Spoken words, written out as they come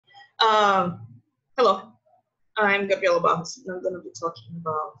Hello, I'm Gabriella Barros, and I'm going to be talking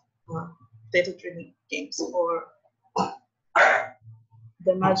about data-driven games, or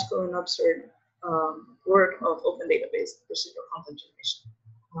the magical and absurd world of open database procedural content generation.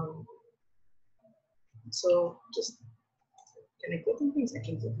 So just, can I click on things? I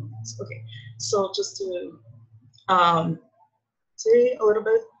can click on things. Okay, so just to say a little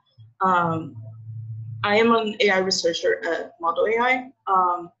bit, I am an AI researcher at Model AI.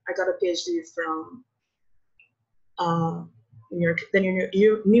 I got a PhD from New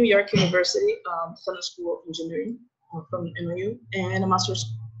York University, Federal School of Engineering from NYU, and a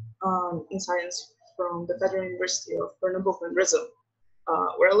master's in science from the Federal University of Pernambuco in Brazil,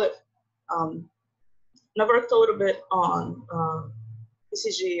 where I live. And I've worked a little bit on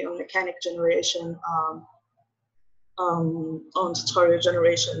PCG, on mechanic generation, on tutorial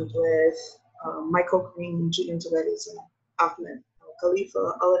generation with Michael Green, Julian Tovedes, and Ahmed Khalifa,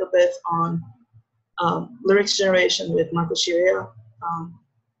 a little bit on lyrics generation with Marco Chirea,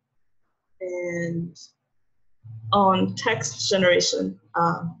 and on text generation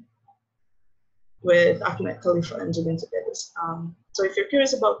with Ahmed Khalifa and Julian Tovedes. So if you're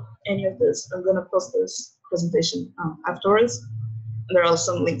curious about any of this, I'm going to post this presentation afterwards, and there are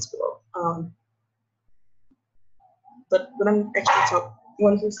some links below. But what I'm actually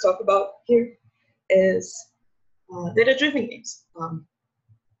wanting to talk about here is data-driven games,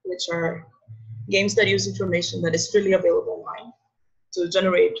 which are games that use information that is freely available online to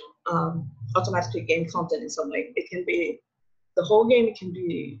generate automatically game content in some way. It can be the whole game, it can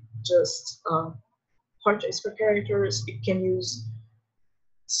be just portraits for characters, it can use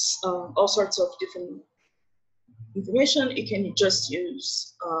all sorts of different information, it can just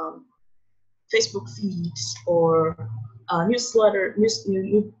use Facebook feeds or newsletters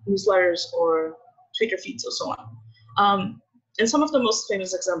or Twitter feeds or so on. And some of the most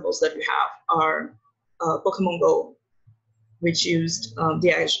famous examples that we have are Pokemon Go, which used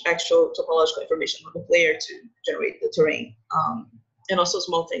the actual topological information of the player to generate the terrain. And also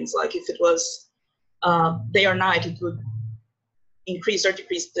small things like if it was day or night, it would increase or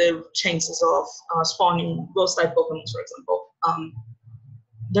decrease the chances of spawning ghost-type Pokemon, for example.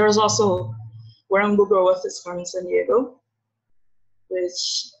 There is also where I'm Google Earth is from in San Diego,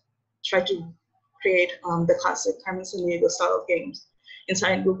 which tried to create the classic Carmen San Diego style of games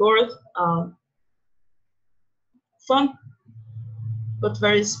inside Google Earth. Fun, but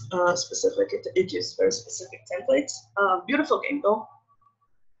very specific. It used very specific templates. Beautiful game though.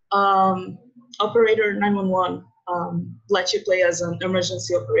 Operator 911 lets you play as an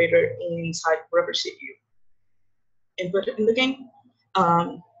emergency operator inside whatever shit you input in the game.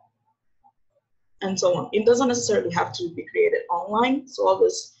 And so on. It doesn't necessarily have to be created online. So all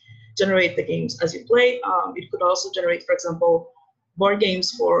this generate the games as you play. It could also generate, for example, board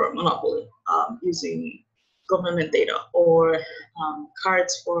games for Monopoly using government data, or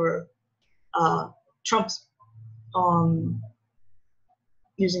cards for Trumps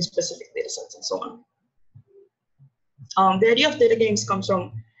using specific data sets and so on. The idea of data games comes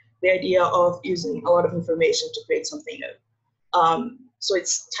from the idea of using a lot of information to create something new. So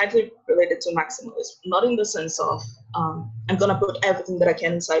it's tightly related to maximalism, not in the sense of I'm going to put everything that I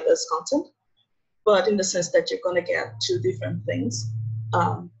can inside this content, but in the sense that you're going to get two different things,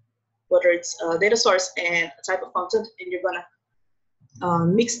 whether it's a data source and a type of content, and you're going to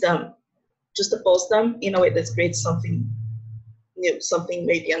mix them, juxtapose them in a way that creates something new, something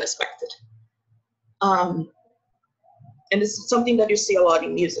maybe unexpected. And it's something that you see a lot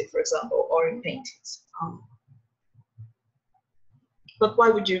in music, for example, or in paintings. But why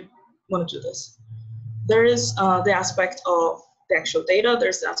would you want to do this? There is the aspect of the actual data,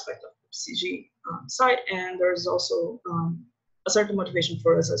 there's the aspect of the PCG side, and there's also a certain motivation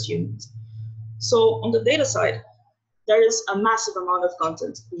for us as humans. So on the data side, there is a massive amount of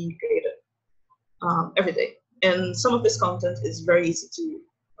content being created every day. And some of this content is very easy to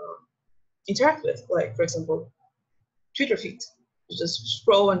interact with, like, for example, Twitter feeds. You just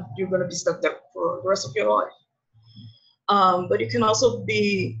scroll and you're going to be stuck there for the rest of your life. But you can also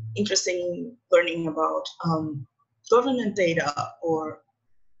be interested in learning about government data or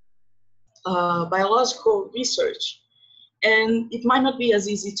biological research. And it might not be as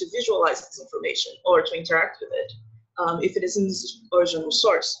easy to visualize this information or to interact with it if it is in this original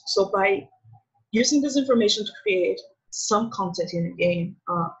source. So by using this information to create some content in a game,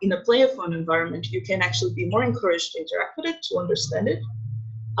 in a player-fun environment, you can actually be more encouraged to interact with it, to understand it.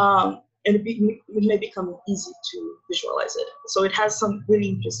 And it may become easy to visualize it. So it has some really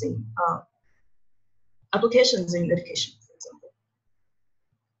interesting applications in education, for example.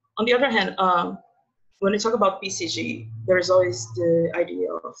 On the other hand, when we talk about PCG, there is always the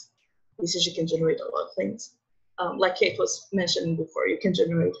idea of PCG can generate a lot of things. Like Kate was mentioning before, you can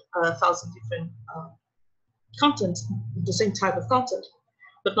generate 1,000 different content, the same type of content,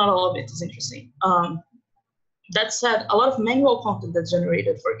 but not all of it is interesting. That said, a lot of manual content that's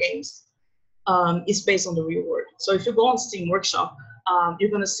generated for games is based on the real world. So if you go on Steam Workshop,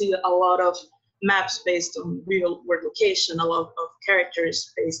 you're going to see a lot of maps based on real world location, a lot of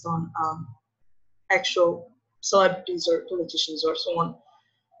characters based on actual celebrities or politicians or so on.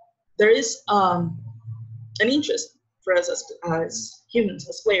 There is an interest for us as humans,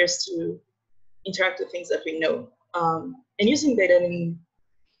 as players, to interact with things that we know. And using data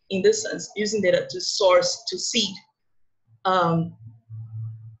in this sense, using data to source, to seed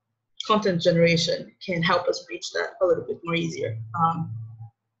content generation can help us reach that a little bit more easier.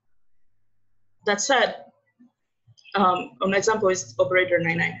 That said, an example is Operator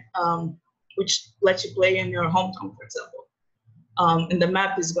 99, which lets you play in your hometown, for example. And the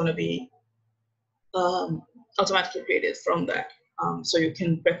map is going to be automatically created from that. So you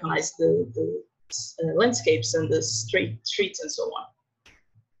can recognize the landscapes and the streets and so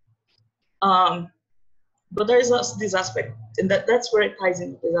on. But there is this aspect, and that's where it ties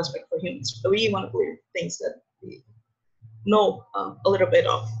into this aspect for humans. We want to play things that we know a little bit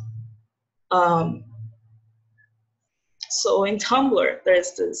of. So in Tumblr,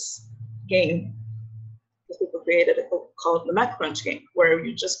 there's this game that people created called the Map Crunch game, where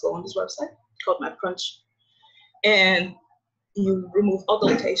you just go on this website called Map Crunch, and you remove all the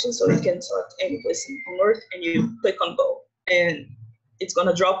locations, so you can select any place on Earth, and you click on Go, and it's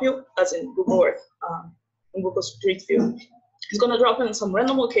gonna drop you, as in Google Earth, in Google Street View. It's gonna drop you in some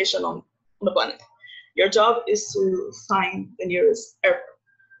random location on the planet. Your job is to find the nearest airport.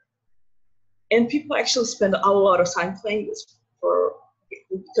 And people actually spend a lot of time playing this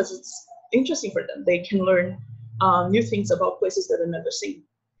because it's interesting for them. They can learn new things about places that they've never seen.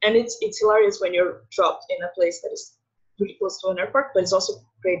 And it's hilarious when you're dropped in a place that is pretty close to an airport, but it's also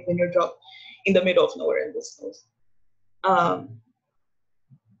great when you're dropped in the middle of nowhere in the snows.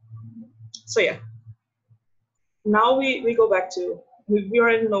 So yeah, now we go back to, we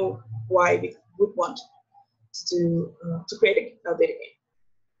already know why we would want to create a data game.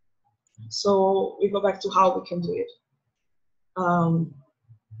 So we go back to how we can do it.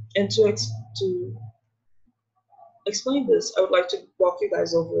 And to explain this, I would like to walk you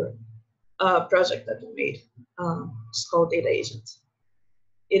guys over a project that we made. It's called Data Agent.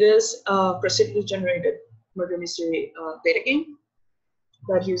 It is a procedurally generated murder mystery data game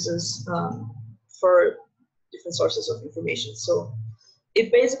that uses for different sources of information. So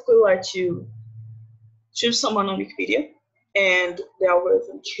it basically lets you choose someone on Wikipedia, and the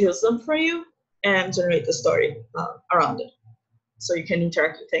algorithm kills them for you and generate the story around it. So you can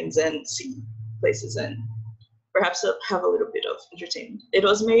interact with things and see places and perhaps have a little bit of entertainment. It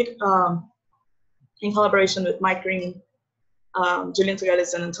was made in collaboration with Mike Green, Julian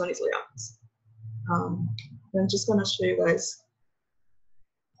Tagales, and Antonis Leapas. I'm just gonna show you guys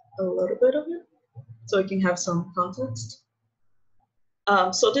a little bit of it so you can have some context.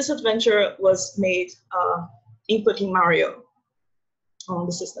 So this adventure was made inputting Mario on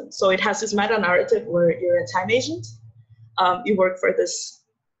the system. So it has this meta narrative where you're a time agent. You work for this,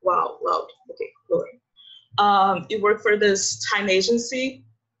 wow, loud, okay, lower. You work for this time agency.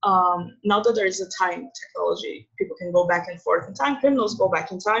 Now that there is a time technology, people can go back and forth in time. Criminals go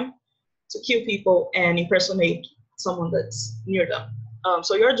back in time to kill people and impersonate someone that's near them.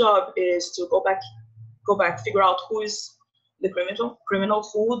 So your job is to go back, figure out who is the criminal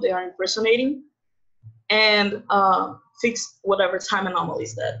who they are impersonating, and fix whatever time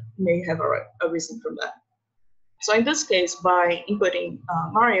anomalies that may have arisen from that. So in this case, by inputting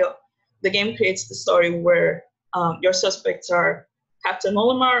Mario, the game creates the story where your suspects are Captain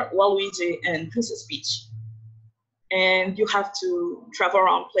Olimar, Waluigi, and Princess Peach. And you have to travel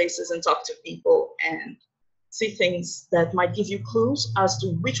around places and talk to people and see things that might give you clues as to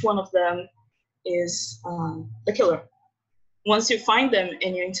which one of them is the killer. Once you find them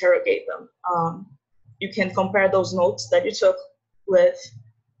and you interrogate them, you can compare those notes that you took with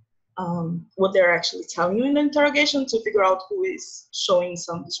what they're actually telling you in the interrogation to figure out who is showing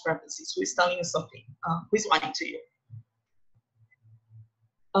some discrepancies, who is telling you something, who is lying to you.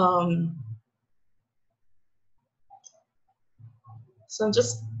 So I'm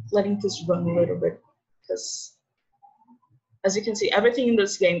just letting this run a little bit because, as you can see, everything in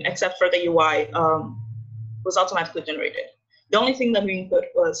this game except for the UI was automatically generated. The only thing that we input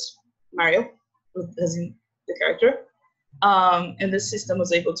was Mario, as in the character, and the system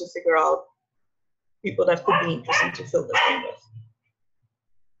was able to figure out people that could be interesting to fill this game with.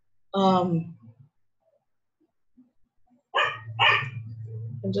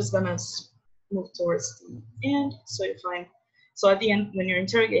 I'm just gonna move towards the end. So you find, so at the end, when you're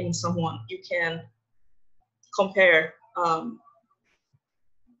interrogating someone, you can compare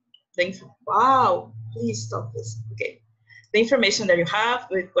wow, please stop this. Okay. The information that you have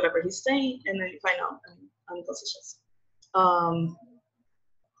with whatever he's saying, and then you find out inconsistencies.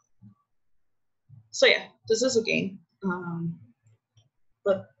 So yeah, this is a game.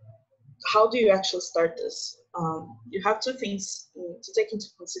 But how do you actually start this? You have two things to take into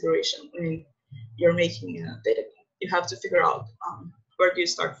consideration when you're making a data game. You have to figure out where do you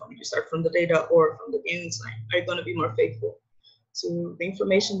start from? Do you start from the data or from the game design? Are you going to be more faithful to the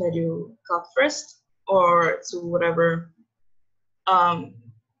information that you got first, or to whatever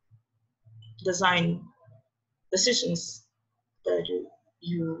design decisions that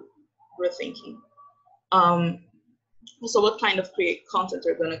you were thinking? So what kind of content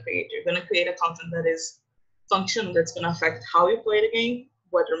you're going to create? You're going to create a content that is functional, that's going to affect how you play the game,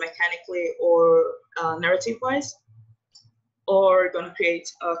 whether mechanically or narrative-wise, or you're going to create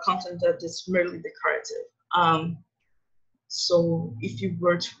content that is merely decorative. So if you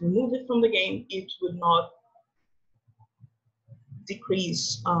were to remove it from the game, it would not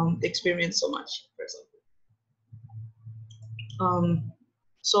decrease the experience so much, for example.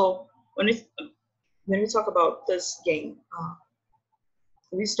 So when we talk about this game,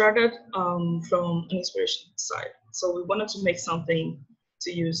 we started from an inspiration side. So we wanted to make something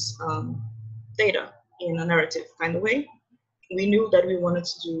to use data in a narrative kind of way. We knew that we wanted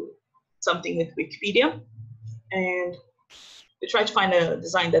to do something with Wikipedia, and we tried to find a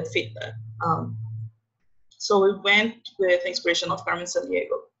design that fit that. So we went with inspiration of Carmen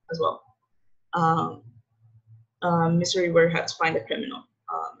Sandiego as well. Mystery where you had to find a criminal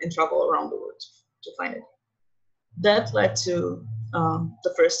and travel around the world to find it. That led to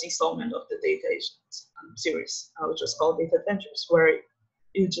the first installment of the Data Agent series, which was called Data Adventures, where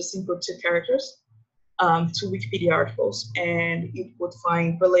you just input two characters, two Wikipedia articles, and it would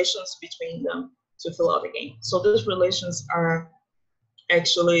find relations between them to fill out the game. So those relations are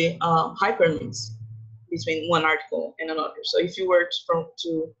actually hyperlinks between one article and another. So if you were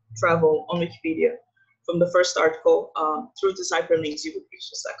to travel on Wikipedia from the first article through these hyperlinks, you would reach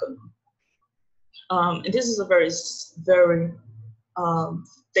the second one. And this is a very, very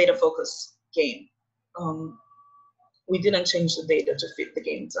data-focused game. We didn't change the data to fit the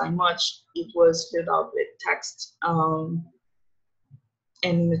game design much. It was filled out with text and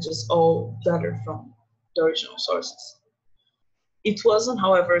images all gathered from the original sources. It wasn't,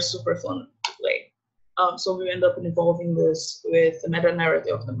 however, super fun to play. So we ended up involving this with the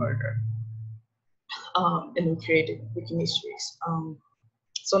meta-narrative of the murder. And we created wiki mysteries.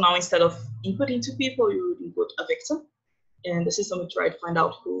 So now instead of inputting two people, you would input a victim. And the system would try to find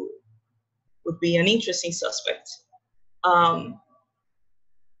out who would be an interesting suspect.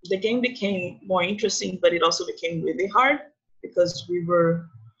 The game became more interesting, but it also became really hard because we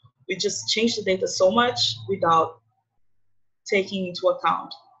just changed the data so much without taking into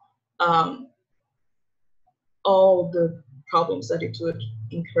account all the problems that it would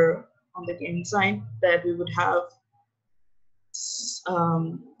incur on the game design, that we would have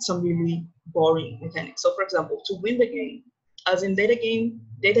some really boring mechanics. So for example, to win the game, as in Data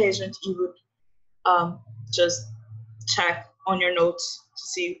Agent, you would just check on your notes to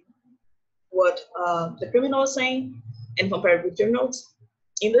see what the criminal is saying and compare it with your notes.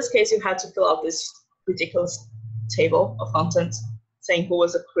 In this case, you had to fill out this ridiculous table of content saying who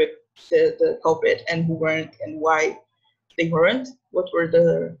was the culprit and who weren't, and why they weren't, what were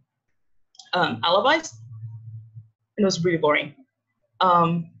the alibis. It was really boring.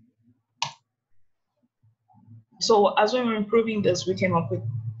 So as we were improving this, we came up with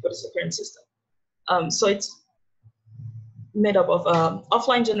what is the current system. So it's made up of an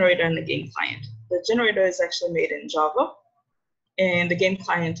offline generator and a game client. The generator is actually made in Java, and the game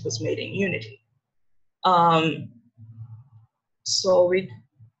client was made in Unity. So it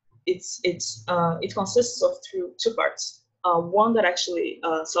consists of two parts. One that actually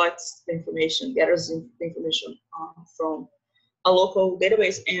selects the information, gathers the information from a local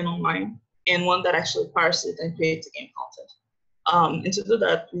database and online, and one that actually parses it and creates the game content. And to do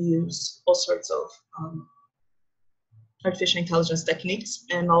that, we use all sorts of artificial intelligence techniques,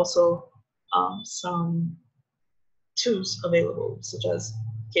 and also some tools available, such as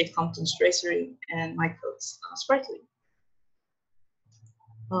Kate Compton's Tracery and MyCode's Sprightly.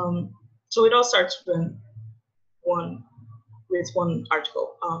 So it all starts with one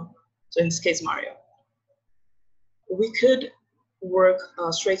article. So in this case, Mario. We could work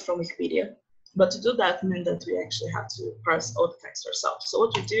straight from Wikipedia, but to do that meant that we actually have to parse all the text ourselves. So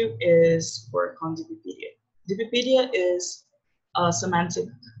what we do is work on DBpedia. DBpedia is semantic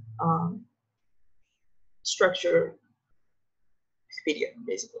structure Wikipedia,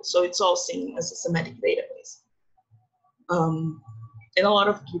 basically. So it's all seen as a semantic database. And a lot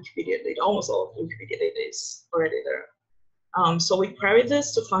of Wikipedia data, almost all of Wikipedia data is already there. So we query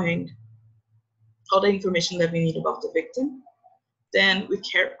this to find all the information that we need about the victim. Then we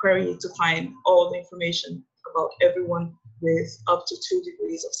query to find all the information about everyone with up to 2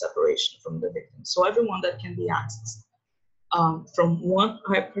 degrees of separation from the victim. So everyone that can be accessed from one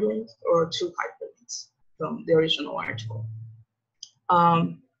hyperlink or 2 hyperlinks from the original article.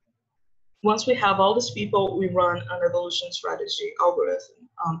 Once we have all these people, we run an evolution strategy algorithm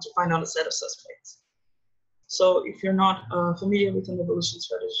to find out a set of suspects. So if you're not familiar with an evolution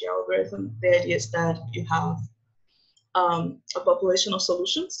strategy algorithm, the idea is that you have a population of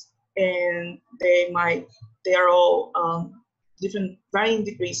solutions, and they are all different varying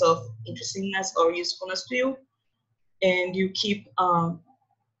degrees of interestingness or usefulness to you, and you keep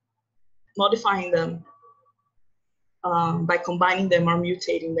modifying them by combining them or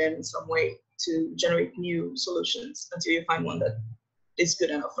mutating them in some way to generate new solutions until you find one that is good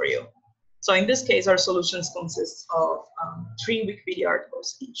enough for you. So in this case, our solutions consist of 3 Wikipedia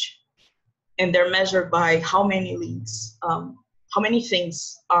articles each, and they're measured by how many links, how many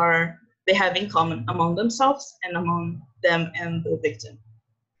things they have in common among themselves and among them and the victim.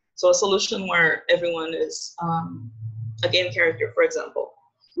 So a solution where everyone is a game character, for example,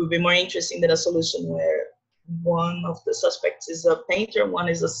 would be more interesting than a solution where one of the suspects is a painter, one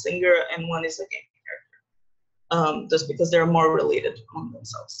is a singer, and one is a game character, just because they're more related among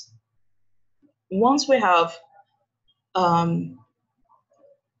themselves. Once we have a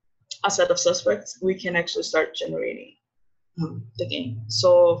set of suspects, we can actually start generating the game.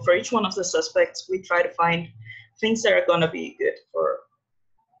 So for each one of the suspects, we try to find things that are going to be good for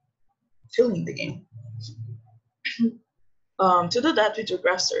filling the game. To do that, we do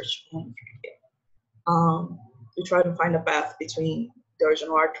graph search. We try to find a path between the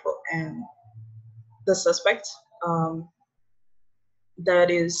original article and the suspect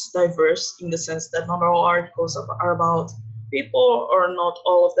that is diverse in the sense that not all articles are about people, or not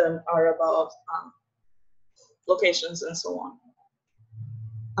all of them are about locations and so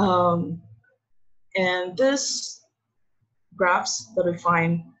on. And this graphs that we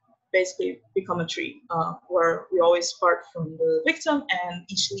find basically become a tree where we always start from the victim and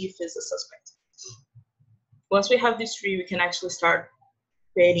each leaf is a suspect. Once we have this tree, we can actually start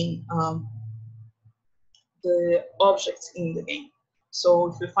creating the objects in the game. So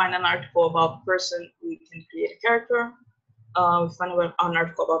if we find an article about a person, we can create a character. We find an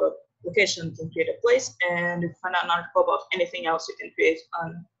article about a location, we can create a place. And if we find an article about anything else, we can create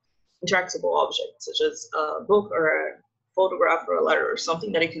an interactable object, such as a book or a photograph or a letter or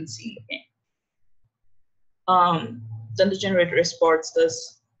something that you can see in the game. Then the generator exports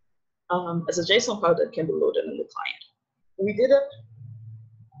this as a JSON file that can be loaded in the client. We did it,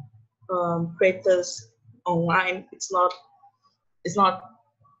 create this online.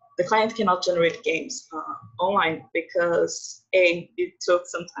 The client cannot generate games online because it took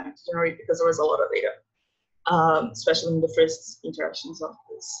some time to generate because there was a lot of data, especially in the first interactions of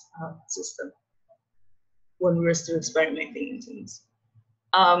this system when we were still experimenting in things.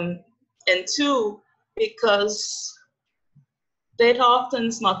 And 2, because data often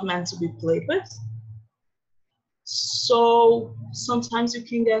is not meant to be played with. So sometimes you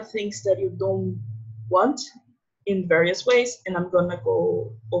can get things that you don't want in various ways, and I'm gonna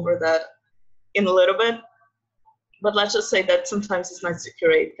go over that in a little bit. But let's just say that sometimes it's nice to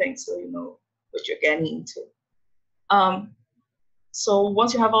curate things so you know what you're getting into. So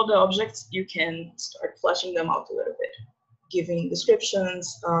once you have all the objects, you can start fleshing them out a little bit, giving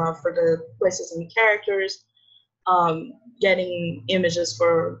descriptions for the places and characters, getting images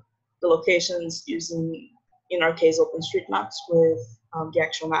for the locations using, in our case, OpenStreetMaps with the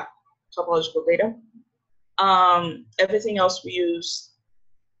actual map topological data. Everything else we use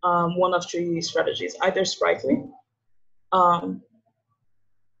one of 3 strategies, either Sprightly,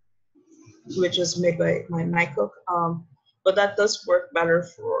 which is made by my cook, but that does work better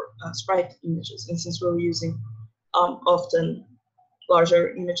for sprite images. And since we're using often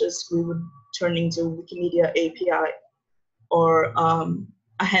larger images, we would turn into Wikimedia API or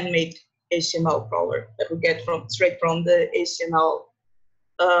a handmade HTML crawler that we get straight from the HTML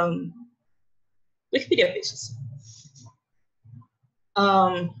Wikipedia pages.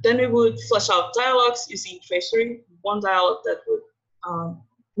 Then we would flesh out dialogues using tracery, one dialogue that would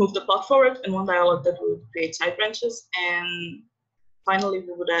move the plot forward and one dialogue that would create side branches. And finally,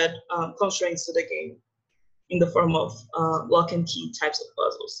 we would add constraints to the game in the form of lock and key types of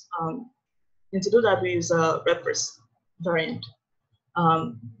puzzles. And to do that, we use a reverse variant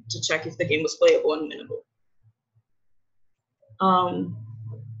to check if the game was playable and winnable.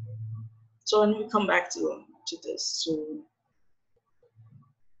 So when we come back to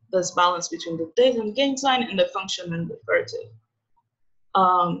this balance between the data and game design and the function and the imperative.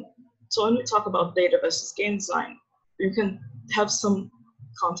 So when we talk about data versus game design, you can have some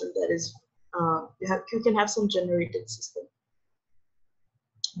content that is, you can have some generated system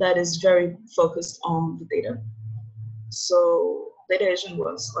that is very focused on the data. So data agent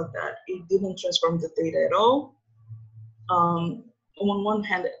was like that. It didn't transform the data at all. On one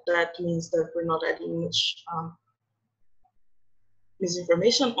hand, that means that we're not adding much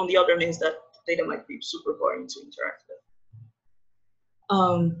misinformation. On the other means that the data might be super boring to interact with.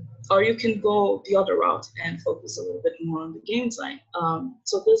 Or you can go the other route and focus a little bit more on the game design.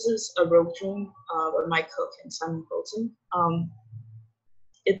 So this is a road dream by Mike Cook and Simon Colton.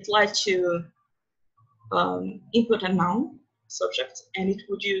 It lets you input a noun subject, and it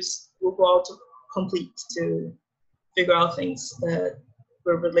will go out to complete to figure out things that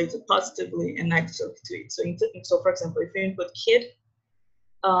were related positively and negatively to it. So for example, if you input kid,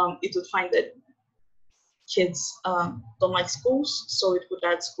 it would find that kids don't like schools, so it would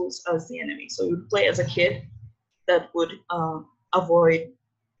add schools as the enemy. So you would play as a kid that would avoid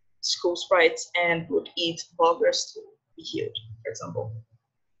school sprites and would eat bloggers to be healed, for example.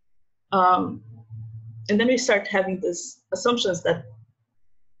 And then we start having these assumptions that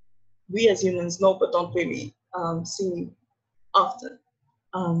we as humans know but don't really see often.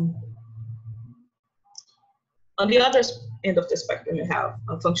 On the other end of the spectrum, you have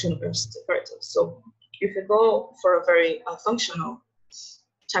a functional versus imperative. So if you go for a very functional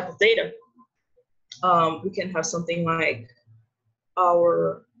type of data, we can have something like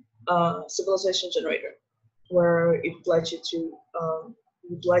our civilization generator, where it would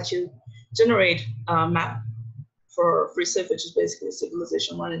let you generate a map for free civ, which is basically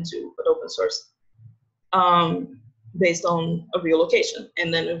Civilization 1 and 2, but open source, based on a real location.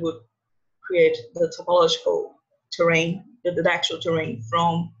 And then it would create the topological terrain, the actual terrain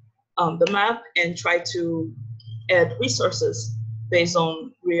from the map, and try to add resources based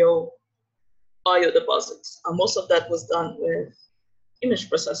on real oil deposits. Most of that was done with image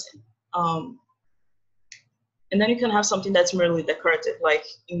processing. And then you can have something that's merely decorative, like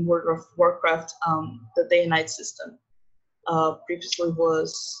in World of Warcraft, the day and night system previously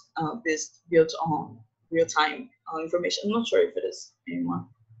was built on real-time information. I'm not sure if it is anymore.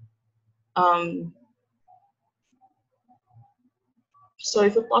 So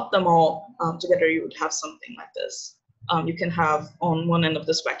if you plot them all together, you would have something like this. You can have on one end of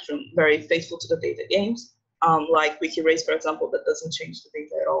the spectrum very faithful to the data games, like WikiRace, for example, that doesn't change the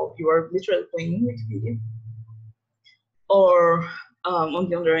data at all. You are literally playing in Wikipedia. Or on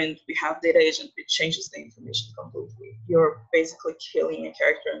the other end, we have data agent, which changes the information completely. You're basically killing a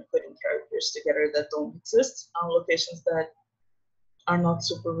character and putting characters together that don't exist on locations that are not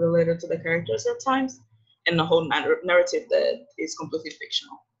super related to the characters at times, and a whole narrative that is completely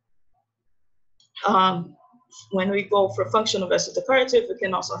fictional. When we go for functional versus declarative, we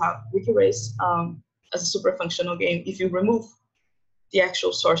can also have WikiRace as a super functional game. If you remove the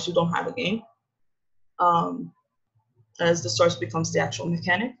actual source, you don't have a game, as the source becomes the actual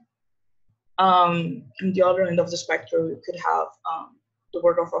mechanic. On the other end of the spectrum, we could have the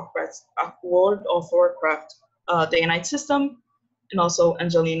World of Warcraft day and night system, and also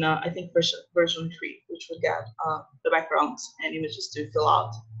Angelina, I think version 3, which would get the backgrounds and images to fill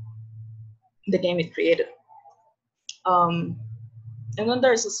out the game it created. And then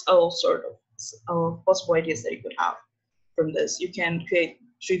there's all sort of possible ideas that you could have from this. You can create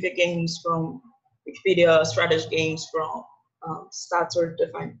trivia games from Wikipedia, strategy games from stats are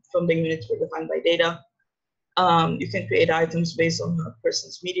defined from the units were defined by data. You can create items based on a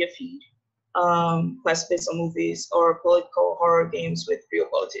person's media feed, class based on movies, or political horror games with real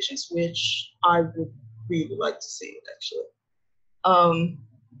politicians, which I would really like to see it actually.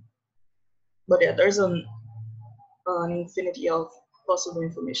 But yeah, there's an infinity of possible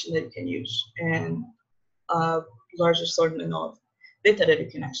information that you can use, and a large assortment of data that you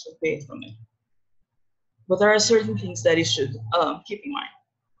can actually create from it. But there are certain things that you should keep in mind.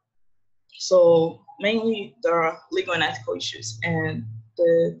 So mainly there are legal and ethical issues and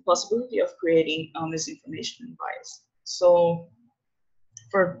the possibility of creating misinformation and bias. So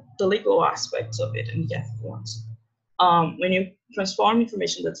for the legal aspects of it and the ethical ones, when you transform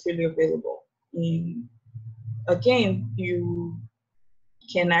information that's freely available in a game, you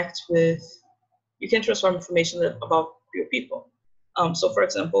can transform information about real people. So for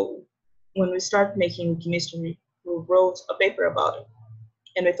example, when we start making Wikimystery, we wrote a paper about it,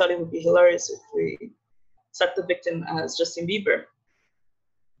 and we thought it would be hilarious if we set the victim as Justin Bieber,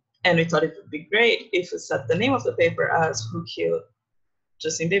 And we thought it would be great if we set the name of the paper as Who Killed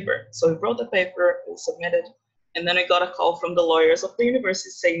Justin Bieber. So we wrote the paper, we submitted, and then we got a call from the lawyers of the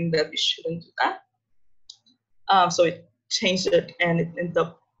university saying that we shouldn't do that. So we changed it, and it ended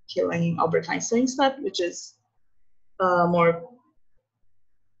up killing Albert Einstein instead, which is more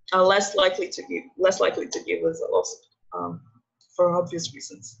less likely to give us a lawsuit for obvious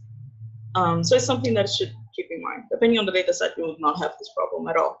reasons. So it's something that you should keep in mind. Depending on the data set, you would not have this problem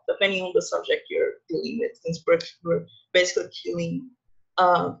at all. Depending on the subject you're dealing with, since we're basically killing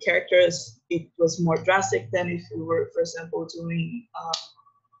characters, it was more drastic than if you were, for example, doing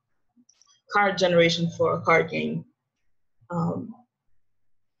card generation for a card game. But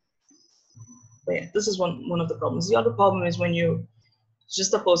yeah, this is one of the problems. The other problem is when you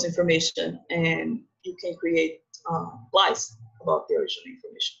juxtapose information and you can create lies about the original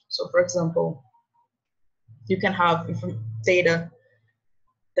information. So for example, you can have data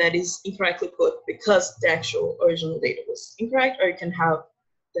that is incorrectly put because the actual original data was incorrect, or you can have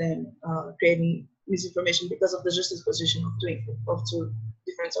them creating misinformation because of the juxtaposition of two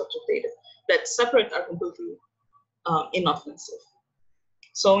different sorts of data that separate are completely inoffensive.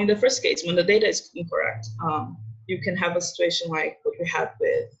 So in the first case, when the data is incorrect, you can have a situation like what we had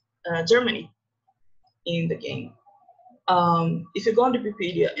with Germany in the game. If you go on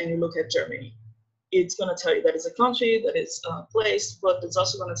Wikipedia and you look at Germany, it's going to tell you that it's a country, that it's a place, but it's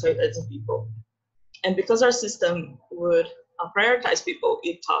also going to tell you that it's a people. And because our system would prioritize people,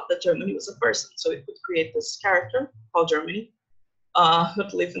 it thought that Germany was a person. So it would create this character called Germany, who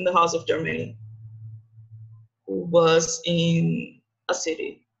lived in the house of Germany, who was in a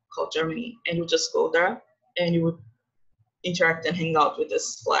city called Germany, and you just go there and you would interact and hang out with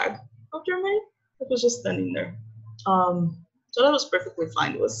this flag of Germany that was just standing there. So that was perfectly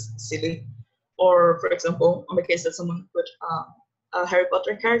fine. It was silly. Or, for example, on the case that someone put a Harry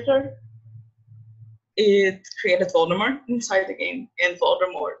Potter character, it created Voldemort inside the game, and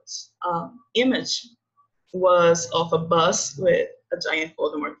Voldemort's image was of a bus with a giant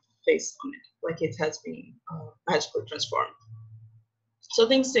Voldemort face on it, like it has been magically transformed. So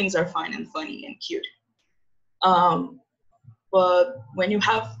things are fine and funny and cute. But when you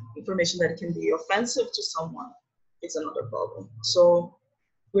have information that can be offensive to someone, it's another problem. So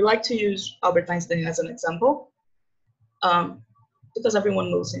we like to use Albert Einstein as an example because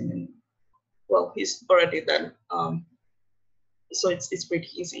everyone knows him, and well, he's already dead. So it's pretty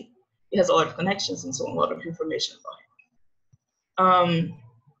easy. He has a lot of connections and so a lot of information about him.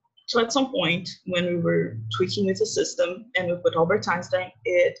 So at some point when we were tweaking with the system and we put Albert Einstein,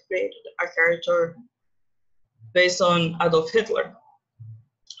 it created a character based on Adolf Hitler,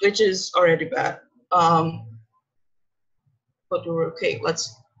 which is already bad. But we were okay,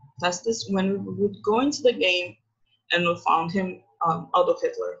 let's test this. When we would go into the game and we found him, Adolf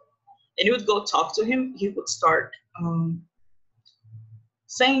Hitler, and you would go talk to him, he would start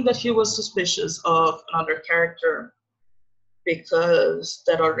saying that he was suspicious of another character because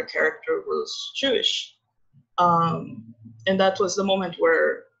that other character was Jewish. And that was the moment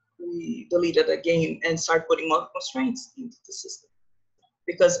where we deleted the game and started putting more constraints into the system.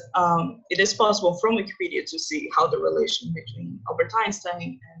 Because it is possible from Wikipedia to see how the relation between Albert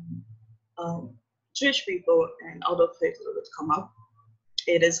Einstein and Jewish people and Adolf Hitler would come up.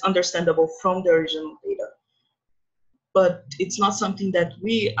 It is understandable from the original data. But it's not something that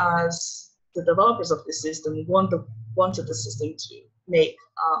we, as the developers of the system, wanted the system to make.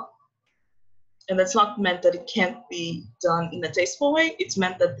 And that's not meant that it can't be done in a tasteful way. It's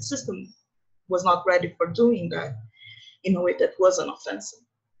meant that the system was not ready for doing that in a way that wasn't offensive.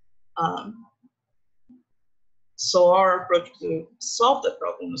 So our approach to solve the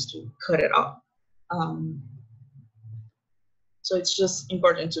problem is to cut it out. So it's just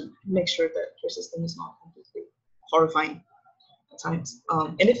important to make sure that your system is not completely horrifying at times.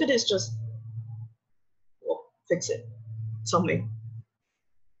 And if it is, just fix it some way.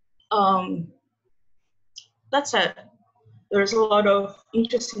 That said, there's a lot of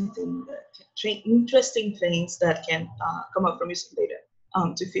interesting things that can come up from using data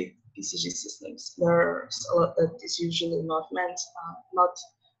to feed PCG systems. There's a lot that is usually not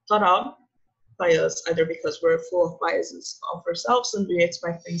thought out by us, either because we're full of biases of ourselves and we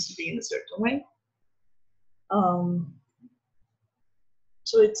expect things to be in a certain way.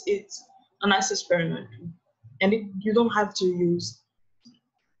 So it's a nice experiment, and you don't have to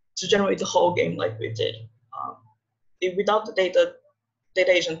generate the whole game like we did. Without the data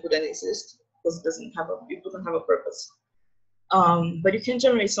agent wouldn't exist because it doesn't have a purpose. But you can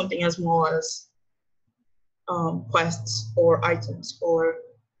generate something as small as quests or items or,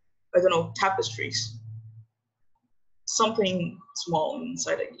 I don't know, tapestries. something small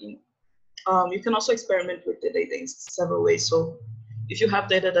inside a game. You can also experiment with the data in several ways. So if you have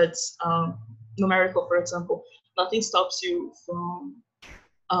data that's numerical, for example, nothing stops you from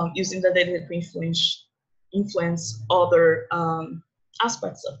using the data to influence other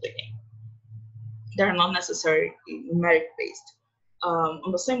aspects of the game. They're not necessarily numeric based.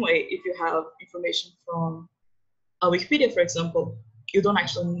 On the same way, if you have information from Wikipedia, for example, you don't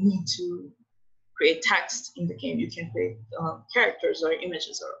actually need to create text in the game. You can create characters or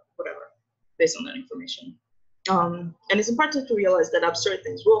images or whatever based on that information. And it's important to realize that absurd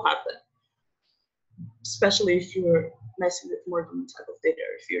things will happen, especially if you're messing with more than one type of data,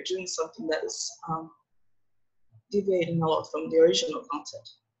 if you're doing something that is deviating a lot from the original content.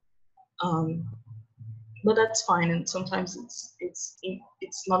 But that's fine, and sometimes it's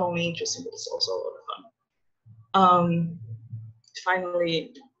not only interesting, but it's also a lot of fun.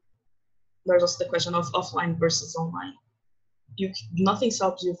 Finally, there's also the question of offline versus online. Nothing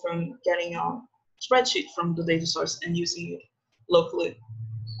stops you from getting a spreadsheet from the data source and using it locally.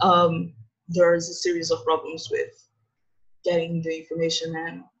 There's a series of problems with getting the information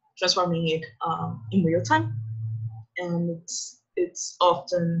and transforming it in real time, and it's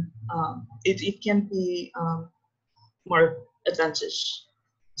often it can be more advantage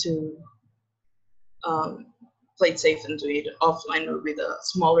to play it safe and do it offline or with a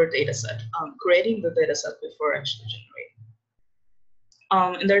smaller data set, creating the data set before actually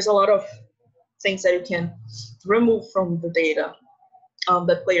generating. And there's a lot of things that you can remove from the data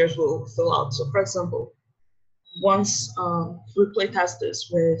that players will fill out. So for example, once we play test this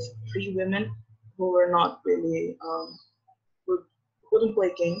with 3 women who were not really, who wouldn't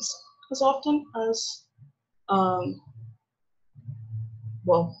play games as often as,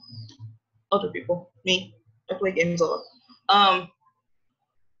 well, other people, me. I play games a lot.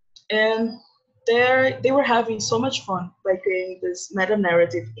 And they were having so much fun by creating this meta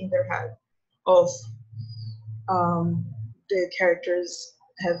narrative in their head of the characters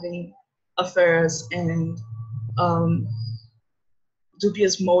having affairs and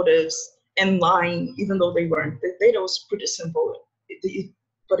dubious motives and lying, even though they weren't. The data was pretty simple,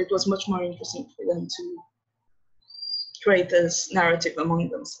 but it was much more interesting for them to create this narrative among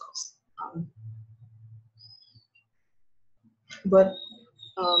themselves. But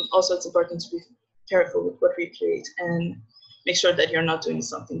also it's important to be careful with what we create and make sure that you're not doing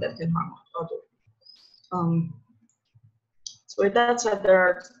something that can harm others. So with that said, there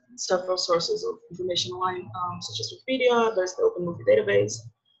are several sources of information online, such as Wikipedia. There's the Open Movie Database.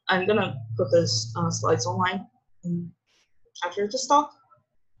 I'm gonna put those slides online after this talk.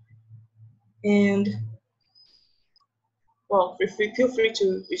 And well, feel free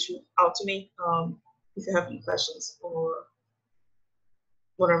to reach out to me if you have any questions or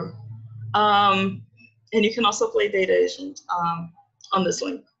whatever. And you can also play Data Agent on this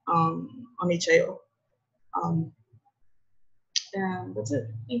link on HIO. And that's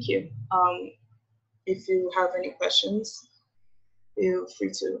it. Thank you. If you have any questions, feel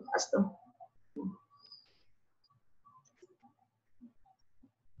free to ask them.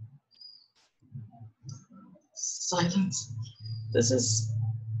 Silence. This is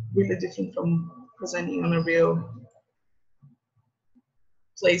really different from presenting on a real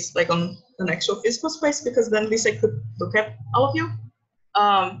place, like on an actual physical space, because then at least I could look at all of you.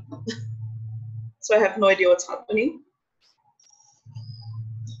 So I have no idea what's happening.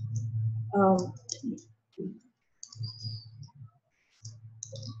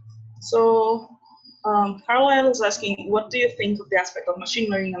 So Carlisle is asking, what do you think of the aspect of machine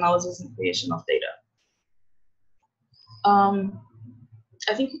learning analysis and creation of data? I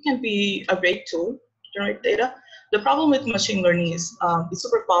think it can be a great tool to generate data. The problem with machine learning is it's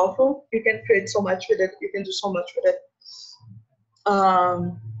super powerful. You can create so much with it. You can do so much with it.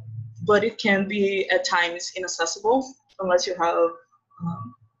 But it can be at times inaccessible unless you have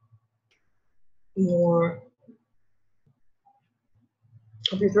more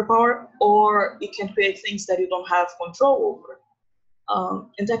computer power, or it can create things that you don't have control over.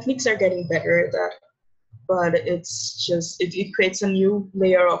 And techniques are getting better at that, but it's just, it creates a new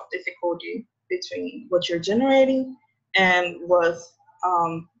layer of difficulty between what you're generating and what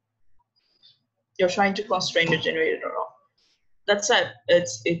you're trying to constrain the generated or all. That said, I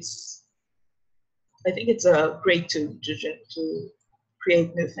think it's a great tool to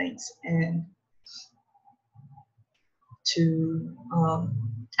create new things and to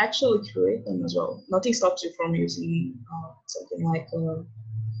actually create them as well. Nothing stops you from using something like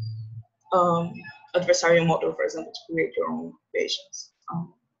adversarial model, for example, to create your own creations.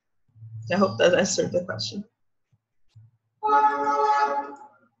 I hope that answered the question.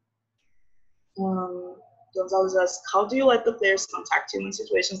 Gonzalez asks, how do you let the players contact you in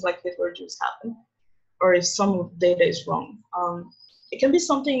situations like hit or juice happen, or if some data is wrong? It can be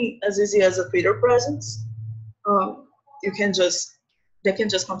something as easy as a Twitter presence. You can just, they can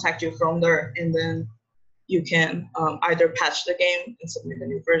just contact you from there, and then you can either patch the game and submit a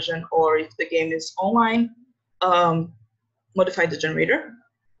new version, or if the game is online, modify the generator.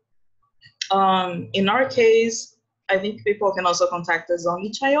 In our case, I think people can also contact us on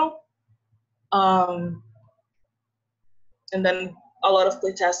itch.io. And then a lot of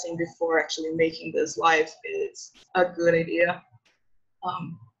playtesting before actually making this live is a good idea.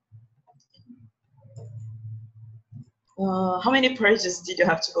 How many purges did you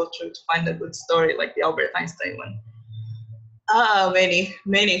have to go through to find a good story like the Albert Einstein one?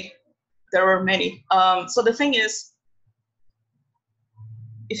 Many. There were many. So the thing is,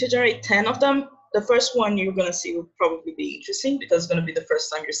 if you generate 10 of them, the first one you're gonna see will probably be interesting because it's gonna be the first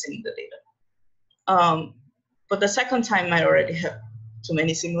time you're seeing the data. But the second time might already have too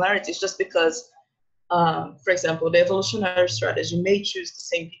many similarities just because, for example, the evolutionary strategy may choose the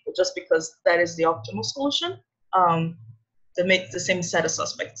same people just because that is the optimal solution. They make the same set of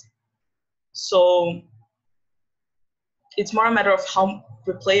suspects. So it's more a matter of how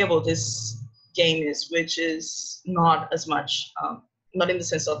replayable this game is, which is not as much, not in the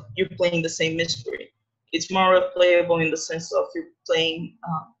sense of you playing the same mystery. It's more replayable in the sense of you playing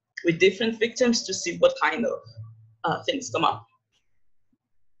with different victims to see what kind of things come up.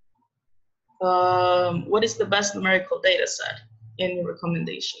 What is the best numerical data set? Any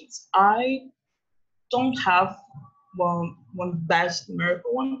recommendations? I don't have one best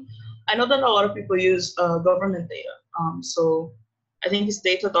numerical one. I know that a lot of people use government data. So I think it's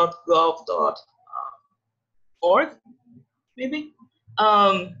data.gov.org, maybe.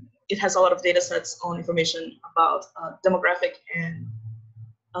 It has a lot of data sets on information about demographic and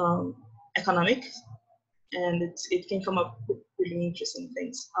economic, and it can come up with really interesting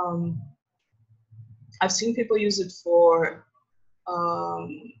things. I've seen people use it for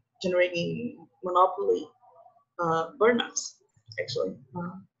generating monopoly burnouts, actually.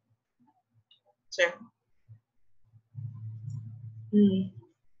 So,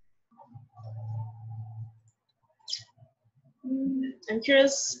 I'm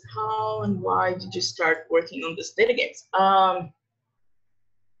curious, how and why did you start working on this data games? I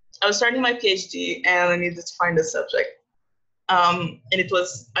was starting my PhD and I needed to find a subject. And it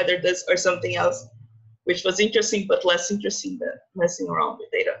was either this or something else, which was interesting, but less interesting than messing around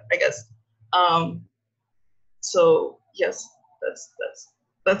with data, I guess. So yes,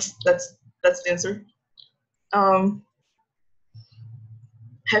 that's the answer.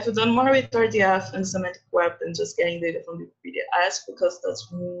 Have you done more with RDF and semantic web than just getting data from Wikipedia? I ask because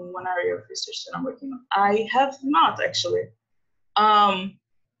that's one area of research that I'm working on. I have not, actually.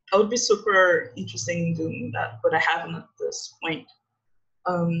 I would be super interested in doing that, but I haven't at this point.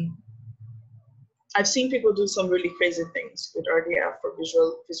 I've seen people do some really crazy things with RDF for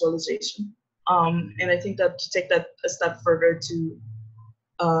visualization. And I think that to take that a step further to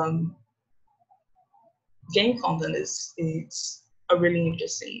game content it's a really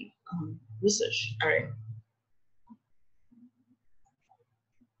interesting research area.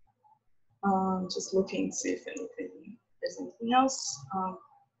 Just looking to see if there's anything else.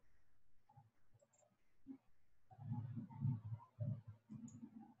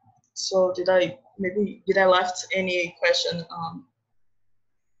 So did I left any question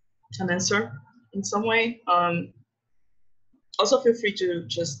unanswered in some way? Also feel free to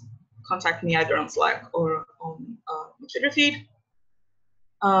just contact me either on Slack or on the Twitter feed.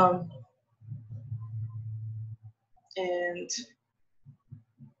 And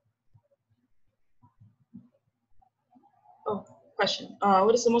question.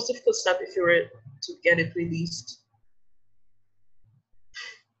 What is the most difficult step if you were to get it released?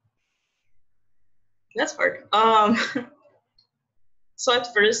 That's hard. So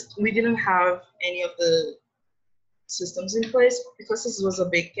at first, we didn't have any of the systems in place because this was a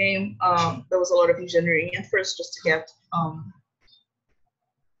big game. There was a lot of engineering at first just to get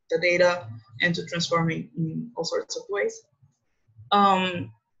the data and to transform it in all sorts of ways. And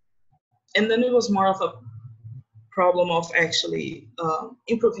then it was more of a problem of actually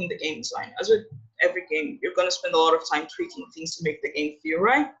improving the game design. As with every game, you're going to spend a lot of time tweaking things to make the game feel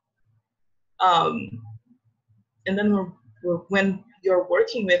right. And then when you're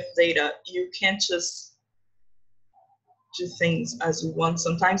working with data, you can't just do things as you want.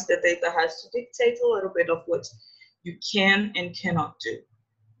 Sometimes the data has to dictate a little bit of what you can and cannot do.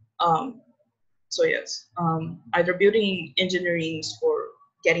 So yes, either building engineering for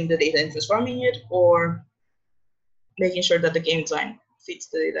getting the data and transforming it, or making sure that the game design fits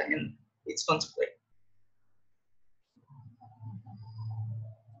the data and it's fun to play.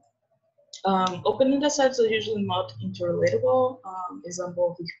 Open datasets are usually not interrelatable.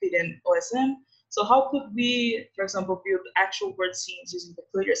 Example, Wikipedia and OSM. So how could we, for example, build actual word scenes using the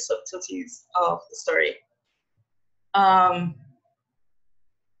clear subtleties of the story?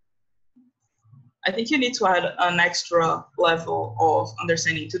 I think you need to add an extra level of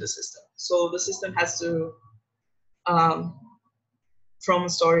understanding to the system. So the system has to, from a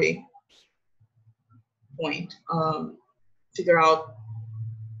story point, figure out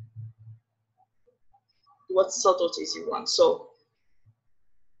what subtleties you want. So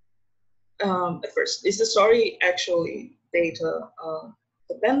at first, is the story actually data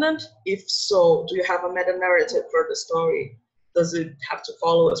dependent? If so, do you have a meta narrative for the story? Does it have to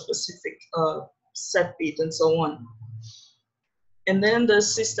follow a specific set beat and so on? And then the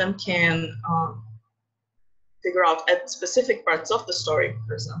system can figure out at specific parts of the story,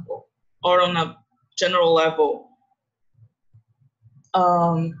 for example, or on a general level,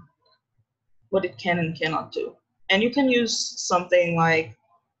 what it can and cannot do. And you can use something like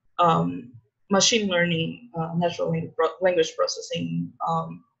machine learning, natural language processing.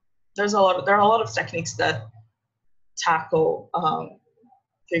 There are a lot of techniques that tackle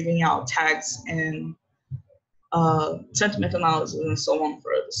figuring out tags and sentiment analysis and so on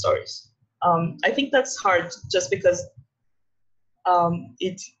for the stories. I think that's hard just because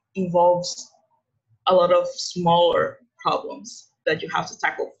it involves a lot of smaller problems that you have to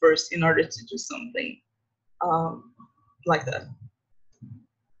tackle first in order to do something like that.